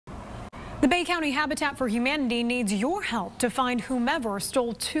The Bay County Habitat for Humanity needs your help to find whomever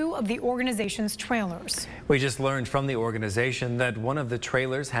stole two of the organization's trailers. We just learned from the organization that one of the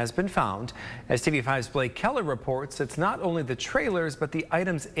trailers has been found. As TV5's Blake Keller reports, it's not only the trailers, but the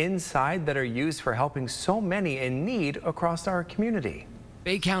items inside that are used for helping so many in need across our community.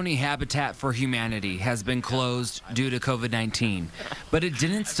 Bay County Habitat for Humanity has been closed due to COVID-19, but it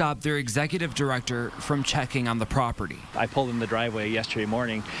didn't stop their executive director from checking on the property. I pulled in the driveway yesterday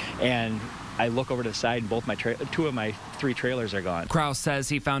morning and I look over to the side and both my two of my three trailers are gone. Kraus says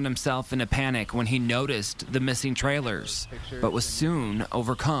he found himself in a panic when he noticed the missing trailers, but was soon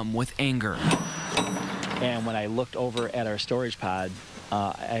overcome with anger. And when I looked over at our storage pod,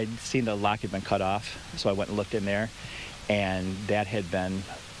 I'd seen the lock had been cut off, so I went and looked in there, and that had been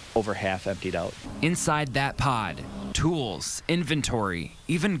over half emptied out. Inside that pod, tools, inventory,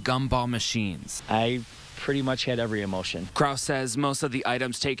 even gumball machines. I pretty much had every emotion. Kraus says most of the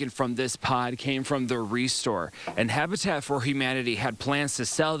items taken from this pod came from the restore, and Habitat for Humanity had plans to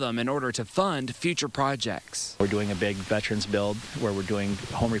sell them in order to fund future projects. We're doing a big veterans build where we're doing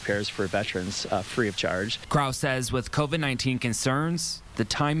home repairs for veterans free of charge. Kraus says with COVID-19 concerns, the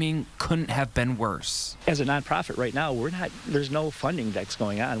timing couldn't have been worse. As a nonprofit right now, there's no funding that's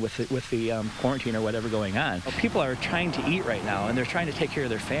going on with the quarantine or whatever going on. People are trying to eat right now and they're trying to take care of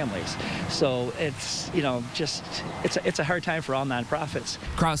their families. So it's, it's a hard time for all nonprofits.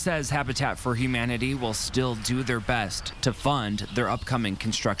 Kraus says Habitat for Humanity will still do their best to fund their upcoming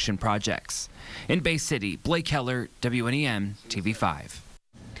construction projects. In Bay City, Blake Keller, WNEMTV5.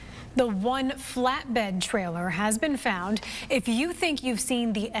 The one flatbed trailer has been found. If you think you've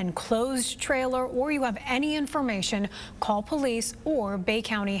seen the enclosed trailer or you have any information, call police or Bay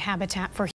County Habitat for